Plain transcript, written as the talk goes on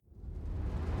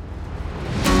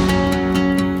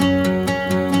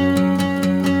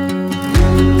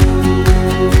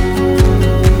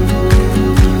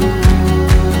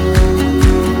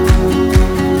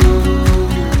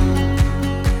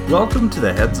Welcome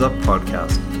to the Heads Up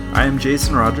podcast. I am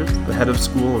Jason Rogers, the head of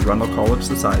school of Rundle College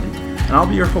Society, and I'll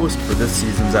be your host for this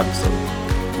season's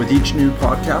episode. With each new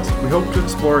podcast, we hope to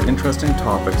explore interesting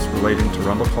topics relating to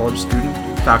Rundle College student,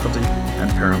 faculty,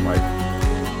 and parent life.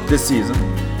 This season,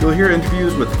 you'll hear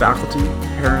interviews with faculty,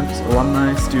 parents,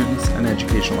 alumni, students, and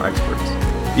educational experts.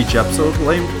 Each episode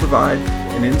will aim to provide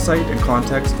an insight and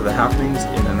context to the happenings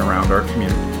in and around our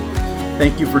community.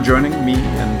 Thank you for joining me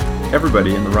and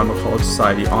everybody in the Rundle College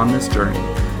Society on this journey,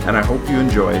 and I hope you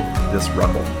enjoy this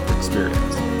Rundle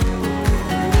experience.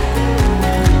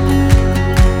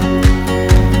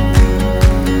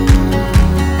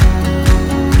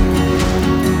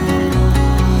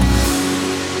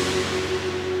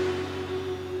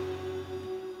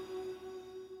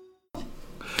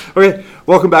 Okay,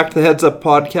 welcome back to the Heads Up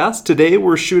podcast. Today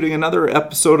we're shooting another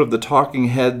episode of the Talking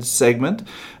Heads segment.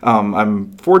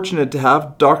 I'm fortunate to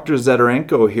have Dr.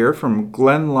 Zederayko here from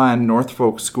Glenland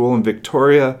Northfolk School in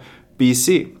Victoria,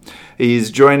 BC.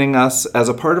 He's joining us as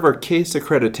a part of our case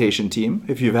accreditation team.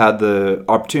 If you've had the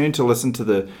opportunity to listen to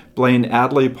the Blaine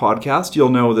Adley podcast, you'll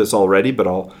know this already, but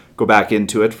I'll go back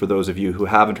into it for those of you who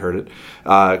haven't heard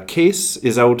it. CASE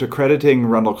is out accrediting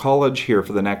Rundle College here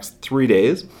for the next 3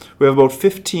 days. We have about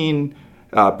 15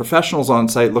 professionals on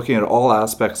site looking at all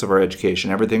aspects of our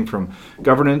education, everything from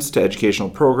governance to educational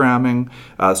programming,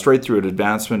 straight through to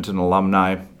advancement and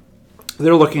alumni.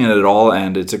 They're looking at it all,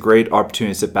 and it's a great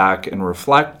opportunity to sit back and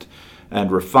reflect and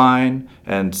refine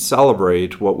and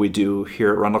celebrate what we do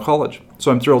here at Rundle College. So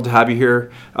I'm thrilled to have you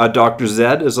here, Dr.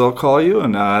 Zed, as I'll call you,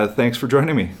 and thanks for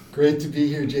joining me. Great to be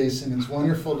here, Jason. It's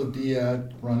wonderful to be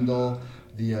at Rundle.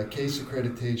 The case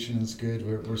accreditation is good.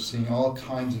 We're seeing all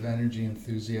kinds of energy,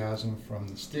 enthusiasm from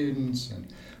the students and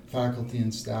faculty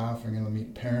and staff. I'm going to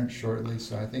meet parents shortly,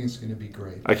 so I think it's going to be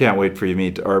great. I can't wait for you to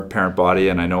meet our parent body,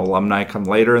 and I know alumni come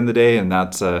later in the day, and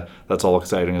that's all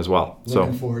exciting as well.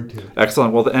 Looking forward to it.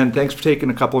 Excellent. Well, and thanks for taking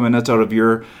a couple of minutes out of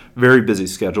your very busy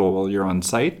schedule while you're on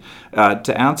site.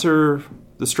 To answer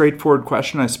the straightforward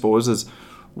question, I suppose, is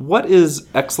what is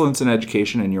excellence in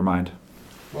education in your mind?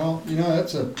 Well,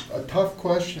 that's a tough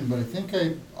question, but I think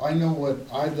I know what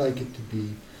I'd like it to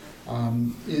be.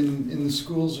 In the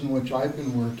schools in which I've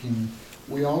been working,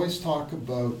 we always talk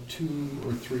about 2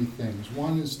 or 3 things.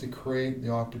 One is to create the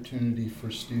opportunity for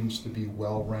students to be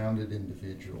well-rounded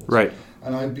individuals. Right.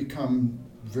 And I've become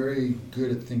very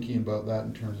good at thinking about that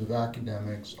in terms of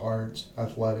academics, arts,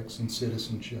 athletics, and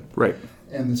citizenship. Right.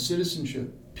 And the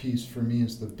citizenship piece for me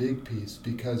is the big piece,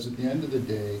 because at the end of the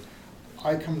day,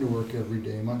 I come to work every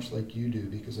day, much like you do,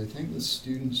 because I think the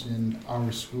students in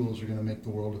our schools are going to make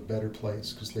the world a better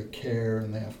place because they care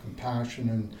and they have compassion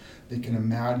and they can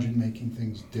imagine making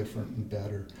things different and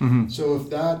better. Mm-hmm. So if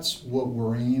that's what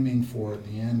we're aiming for at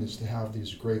the end, is to have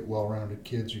these great, well-rounded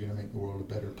kids who are going to make the world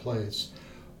a better place,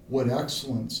 what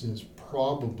excellence is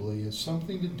probably is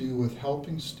something to do with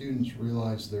helping students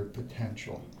realize their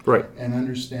potential. Right. And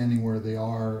understanding where they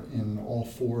are in all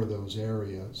 4 of those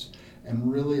areas,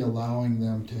 and really allowing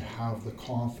them to have the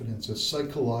confidence, a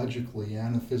psychologically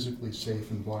and a physically safe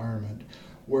environment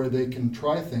where they can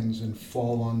try things and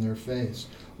fall on their face.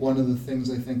 One of the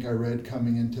things I think I read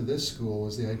coming into this school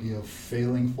was the idea of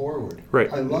failing forward.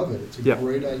 Right. I love it. It's a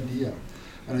great idea.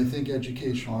 And I think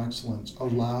educational excellence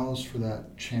allows for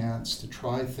that chance to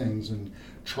try things and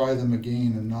try them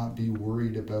again and not be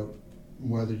worried about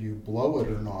whether you blow it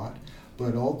or not.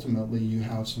 But ultimately you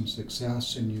have some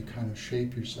success and you kind of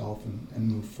shape yourself and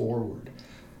move forward.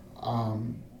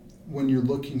 When you're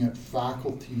looking at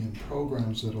faculty and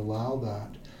programs that allow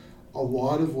that, a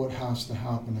lot of what has to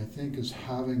happen, I think, is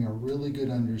having a really good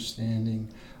understanding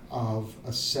of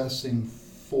assessing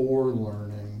for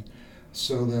learning,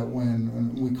 so that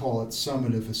when we call it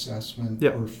summative assessment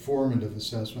or formative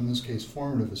assessment, in this case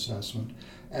formative assessment,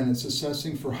 and it's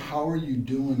assessing for how are you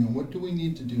doing and what do we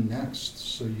need to do next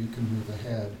so you can move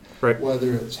ahead. Right.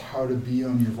 Whether it's how to be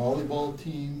on your volleyball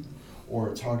team, or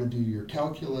it's how to do your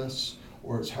calculus,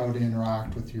 or it's how to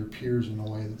interact with your peers in a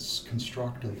way that's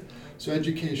constructive. So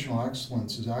educational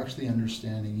excellence is actually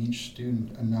understanding each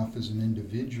student enough as an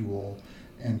individual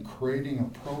and creating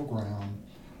a program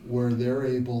where they're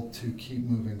able to keep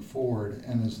moving forward.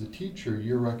 And as the teacher,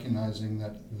 you're recognizing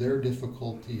that their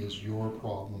difficulty is your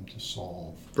problem to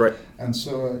solve. Right. And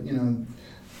so,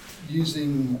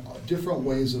 using different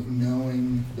ways of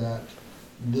knowing that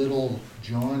little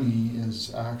Johnny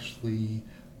is actually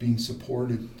being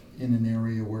supported in an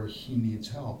area where he needs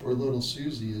help, or little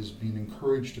Susie is being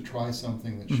encouraged to try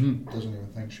something that she doesn't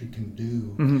even think she can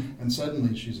do, and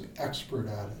suddenly she's an expert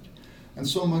at it. And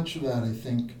so much of that, I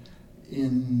think,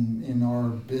 in our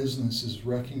business is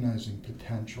recognizing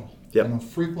potential. Yep. You know,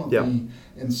 frequently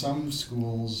in some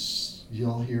schools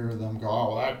you'll hear them go,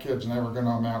 "Oh, well, that kid's never going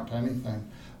to amount to anything."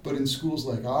 But in schools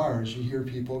like ours, you hear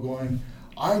people going,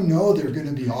 "I know they're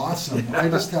going to be awesome. I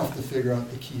just have to figure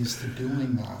out the keys to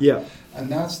doing that." Yeah. And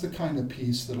that's the kind of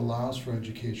piece that allows for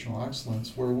educational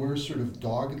excellence, where we're sort of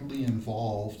doggedly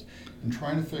involved in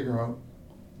trying to figure out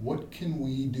what can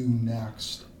we do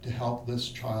next to help this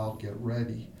child get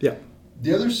ready. Yeah.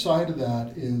 The other side of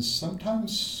that is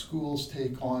sometimes schools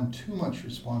take on too much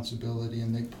responsibility,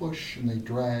 and they push and they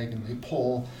drag and they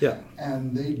pull,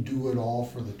 and they do it all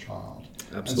for the child.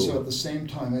 Absolutely. And so at the same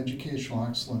time, educational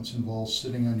excellence involves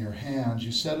sitting on your hands.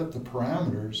 You set up the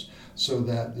parameters so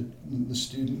that the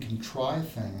student can try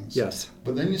things. Yes.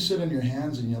 But then you sit on your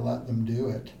hands and you let them do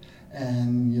it.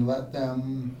 And you let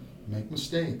them make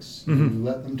mistakes. Mm-hmm. You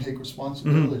let them take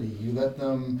responsibility. Mm-hmm. You let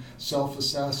them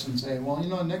self-assess and say, well, you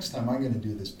know, next time I'm going to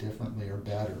do this differently or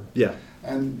better. Yeah.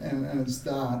 And it's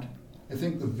that. I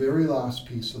think the very last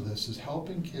piece of this is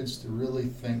helping kids to really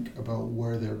think about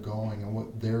where they're going and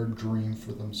what their dream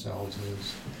for themselves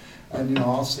is. And, you know,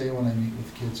 I'll say when I meet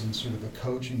with kids in sort of a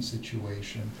coaching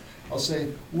situation, I'll say,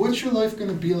 what's your life going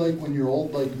to be like when you're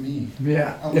old like me?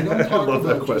 Yeah. And we don't talk I love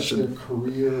that about just question. their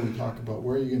career. We talk about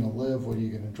where you're going to live, what are you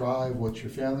going to drive, what's your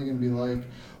family going to be like,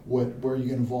 where are you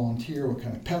going to volunteer, what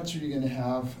kind of pets are you going to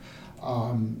have.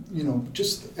 You know,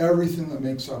 just everything that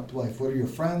makes up life. What are your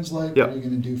friends like? Yep. What are you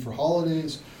going to do for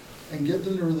holidays? And get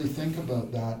them to really think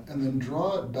about that, and then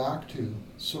draw it back to,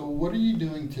 so what are you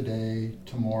doing today,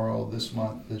 tomorrow, this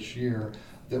month, this year,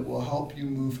 that will help you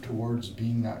move towards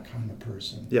being that kind of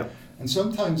person? Yeah. And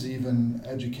sometimes even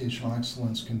educational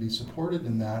excellence can be supported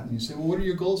in that, and you say, well, what are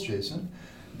your goals, Jason?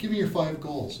 Give me your 5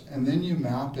 goals. And then you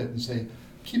map it and say,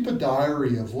 keep a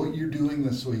diary of what you're doing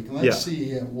this week, and let's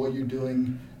see what you're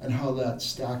doing and how that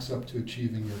stacks up to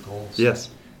achieving your goals. Yes.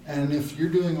 And if you're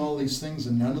doing all these things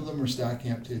and none of them are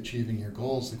stacking up to achieving your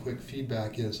goals, the quick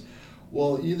feedback is,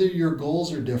 well, either your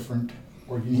goals are different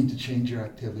or you need to change your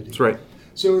activity. That's right.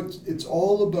 So it's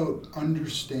all about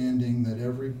understanding that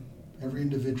every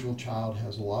individual child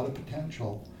has a lot of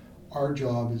potential. Our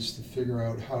job is to figure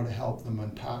out how to help them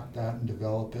unpack that and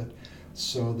develop it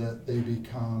so that they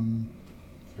become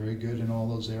very good in all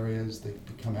those areas. They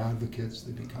become advocates,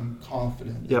 they become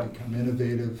confident, they become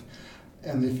innovative,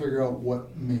 and they figure out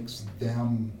what makes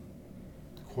them,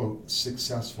 quote,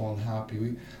 successful and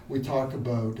happy. We talk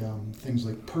about things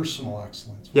like personal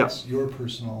excellence. What's your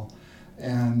personal,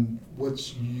 and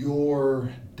what's your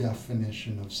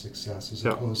definition of success as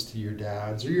opposed to your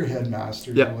dad's or your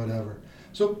headmaster's or whatever.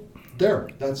 So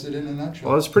that's it in a nutshell.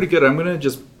 Well, that's pretty good. I'm going to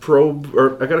just probe,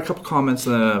 or I got a couple comments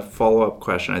and a follow-up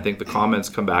question. I think the comments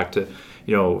come back to,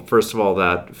 you know, first of all,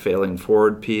 that failing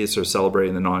forward piece or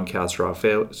celebrating the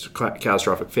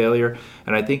non-catastrophic failure.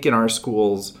 And I think in our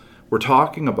schools, we're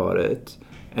talking about it,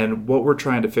 and what we're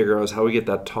trying to figure out is how we get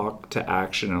that talk to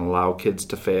action and allow kids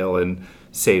to fail in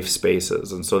safe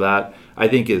spaces. And so that, I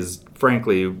think, is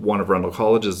frankly one of Rundle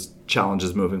College's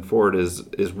challenges moving forward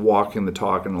is walking the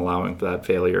talk and allowing for that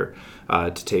failure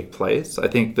to take place. I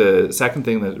think the second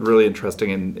thing that's really interesting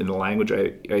in the language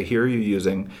I hear you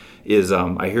using is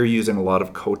I hear you using a lot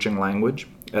of coaching language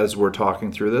as we're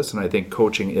talking through this, and I think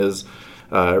coaching is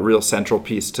a real central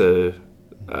piece to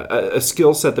a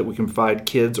skill set that we can provide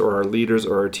kids or our leaders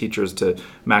or our teachers to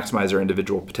maximize their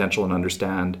individual potential and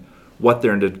understand what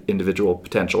their individual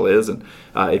potential is. And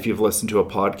if you've listened to a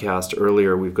podcast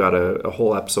earlier, we've got a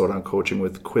whole episode on coaching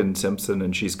with Quinn Simpson,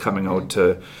 and she's coming out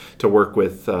to work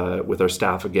with our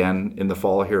staff again in the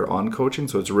fall here on coaching.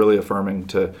 So it's really affirming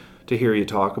to hear you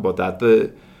talk about that.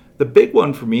 The big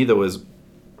one for me, though, is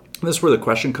this is where the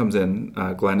question comes in,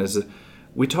 Glenn, is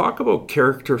we talk about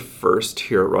character first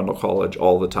here at Rundle College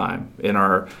all the time. In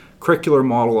our curricular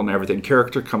model and everything,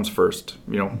 character comes first,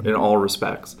 you know, in all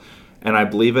respects. And I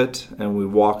believe it, and we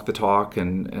walk the talk,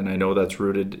 and I know that's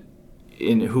rooted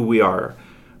in who we are.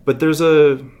 But there's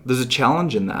a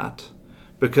challenge in that,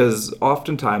 because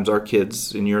oftentimes our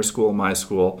kids in your school, my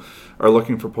school, are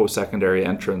looking for post-secondary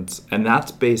entrance, and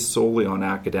that's based solely on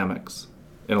academics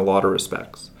in a lot of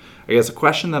respects. I guess a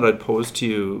question that I'd pose to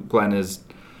you, Glenn, is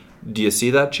do you see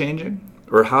that changing?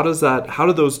 Or how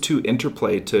do those two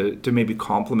interplay to maybe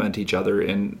complement each other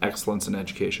in excellence in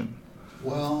education?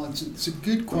 Well, it's a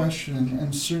good question,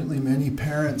 and certainly many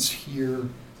parents hear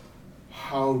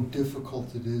how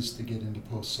difficult it is to get into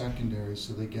post-secondary,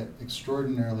 so they get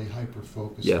extraordinarily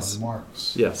hyper-focused on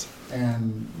marks. Yes.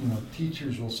 And, you know,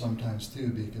 teachers will sometimes too,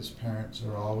 because parents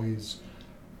are always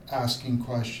asking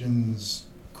questions,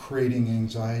 creating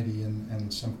anxiety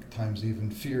and sometimes even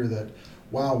fear that,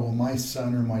 wow, will my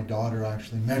son or my daughter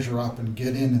actually measure up and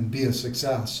get in and be a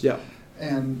success? Yeah.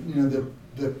 And you know,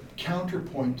 the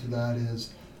counterpoint to that is,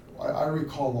 I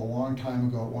recall a long time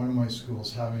ago at one of my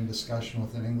schools having a discussion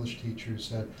with an English teacher who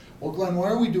said, well, Glenn, why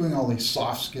are we doing all these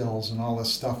soft skills and all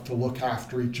this stuff to look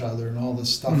after each other and all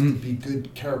this stuff to be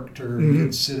good character and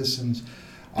good citizens?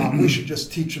 We should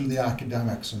just teach them the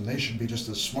academics and they should be just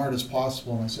as smart as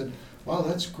possible. And I said, wow,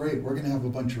 that's great. We're going to have a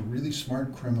bunch of really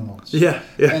smart criminals. Yeah.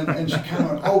 And she kind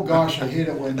of went, oh gosh, I hate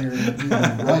it when you're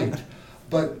right.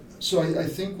 But so I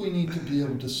think we need to be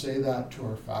able to say that to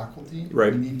our faculty.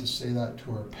 Right. We need to say that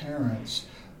to our parents,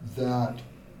 that,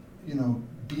 you know,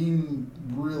 being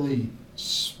really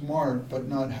smart but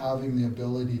not having the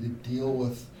ability to deal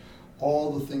with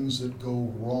all the things that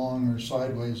go wrong or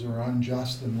sideways or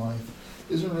unjust in life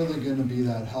isn't really going to be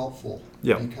that helpful.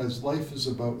 Yeah. Because life is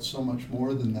about so much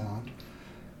more than that.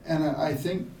 And I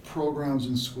think programs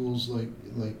in schools like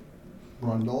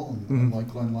Rundle and like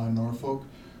Glenlyon Norfolk,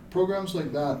 programs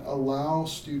like that allow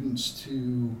students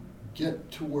to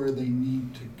get to where they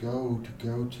need to go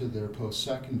to their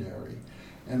post-secondary.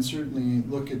 And certainly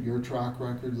look at your track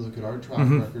record, look at our track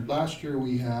record. Last year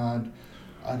we had,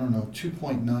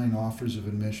 2.9 offers of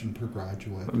admission per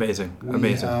graduate. Amazing.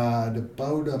 We had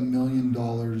about $1 million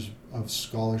of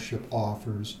scholarship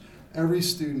offers. Every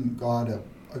student got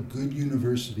a good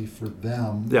university for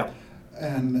them. Yeah.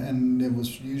 And it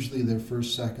was usually their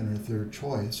first, second, or third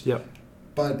choice. Yep.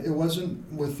 But it wasn't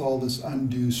with all this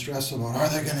undue stress about, are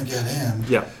they going to get in?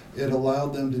 Yeah. It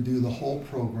allowed them to do the whole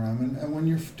program. And when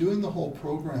you're doing the whole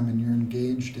program and you're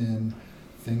engaged in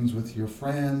things with your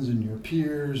friends and your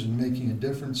peers and making a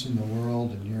difference in the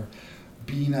world, and you're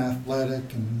being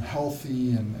athletic and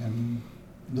healthy and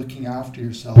looking after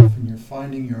yourself, and you're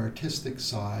finding your artistic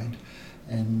side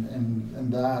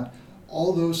and that,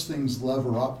 all those things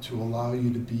lever up to allow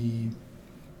you to be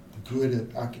good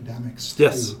at academics too.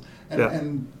 Yes.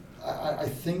 And I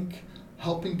think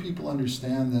helping people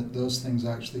understand that those things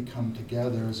actually come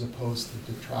together as opposed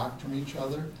to detract from each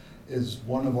other is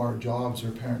one of our jobs.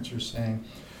 Our parents are saying,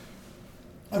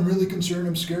 I'm really concerned,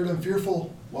 I'm scared, I'm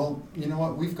fearful. Well, you know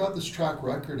what? We've got this track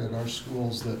record at our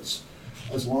schools that's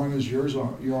as long as your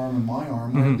arm and my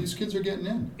arm, where these kids are getting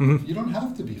in. You don't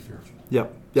have to be fearful.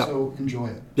 Yep. So enjoy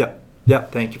it. Yep. Yeah,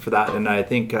 thank you for that. And I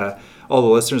think all the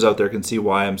listeners out there can see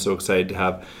why I'm so excited to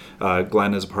have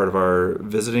Glenn as a part of our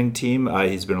visiting team.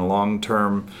 He's been a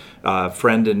long-term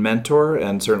friend and mentor,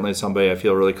 and certainly somebody I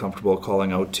feel really comfortable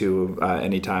calling out to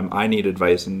anytime I need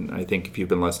advice. And I think if you've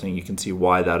been listening, you can see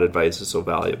why that advice is so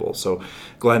valuable. So,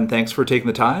 Glenn, thanks for taking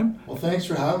the time. Well, thanks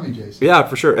for having me, Jason. Yeah,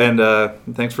 for sure. And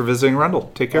thanks for visiting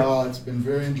Rundle. Take care. It's been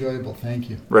very enjoyable. Thank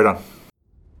you. Right on.